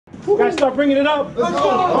Guys, start bringing it up. Let's go.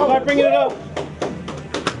 Start bringing it up.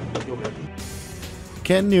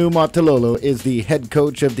 Ken Niumatalolo is the head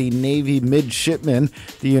coach of the Navy Midshipmen,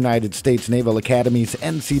 the United States Naval Academy's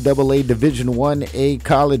NCAA Division I-A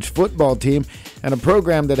college football team, and a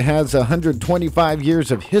program that has 125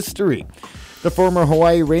 years of history. The former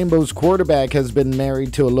Hawaii Rainbows quarterback has been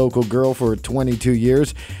married to a local girl for 22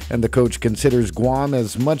 years, and the coach considers Guam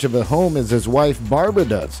as much of a home as his wife Barbara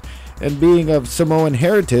does. And being of Samoan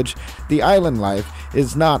heritage, the island life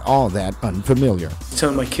is not all that unfamiliar.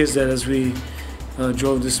 Telling my kids that as we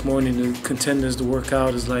drove this morning, the contenders to work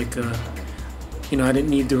out is like, I didn't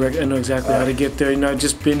need direct. I know exactly how to get there. I've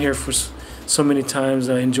just been here for so many times.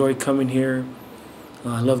 I enjoy coming here.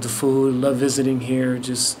 I love the food. Love visiting here.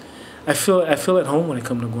 I feel at home when I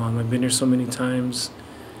come to Guam. I've been here so many times.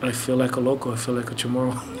 I feel like a local. I feel like a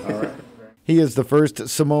Chamorro. All right. He is the first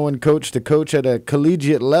Samoan coach to coach at a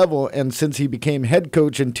collegiate level, and since he became head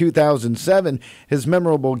coach in 2007, his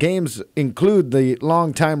memorable games include the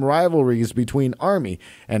longtime rivalries between Army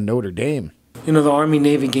and Notre Dame. The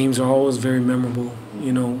Army-Navy games are always very memorable,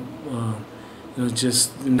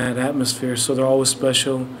 just in that atmosphere, so they're always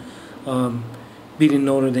special. Beating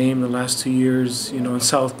Notre Dame the last 2 years, in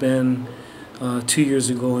South Bend 2 years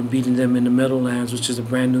ago, and beating them in the Meadowlands, which is a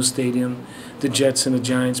brand new stadium. The Jets and the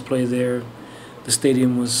Giants play there. The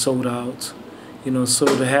stadium was sold out. So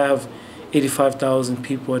to have 85,000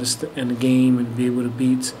 people at the game and be able to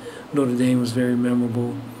beat Notre Dame was very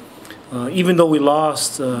memorable. Even though we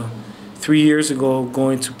lost 3 years ago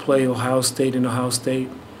going to play Ohio State in Ohio State,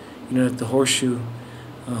 at the Horseshoe,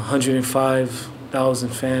 105,000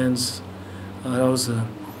 fans. That was a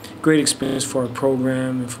great experience for our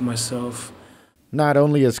program and for myself. Not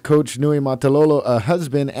only is Coach Niumatalolo a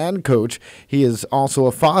husband and coach, he is also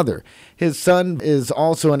a father. His son is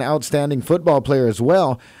also an outstanding football player as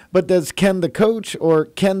well. But does Ken the coach or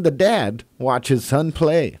Ken the dad watch his son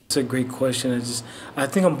play? It's a great question. I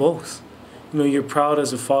think I'm both. You're proud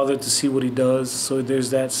as a father to see what he does, so there's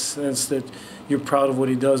that sense that you're proud of what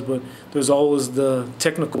he does, but there's always the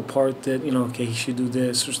technical part that, okay, he should do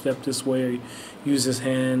this or step this way or use his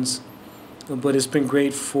hands. But it's been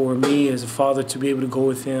great for me as a father to be able to go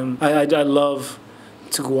with him. I love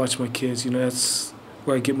to go watch my kids. That's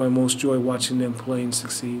where I get my most joy, watching them play and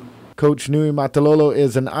succeed. Coach Niumatalolo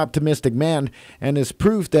is an optimistic man and is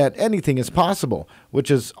proof that anything is possible,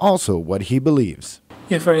 which is also what he believes.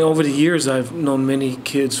 Yeah, over the years I've known many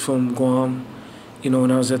kids from Guam.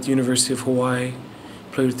 When I was at the University of Hawaii,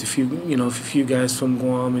 played with a few guys from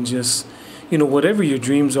Guam, and just, whatever your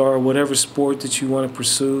dreams are, whatever sport that you want to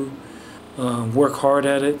pursue, work hard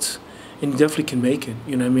at it, and you definitely can make it.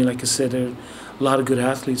 Like I said, there are a lot of good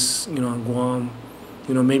athletes, in Guam.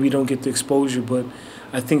 Maybe you don't get the exposure, but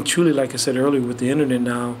I think truly, like I said earlier, with the internet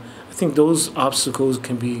now, I think those obstacles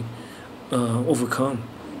can be overcome.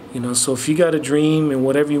 So if you got a dream and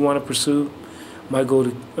whatever you want to pursue, my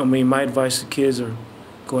advice to kids are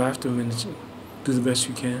go after them and do the best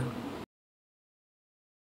you can.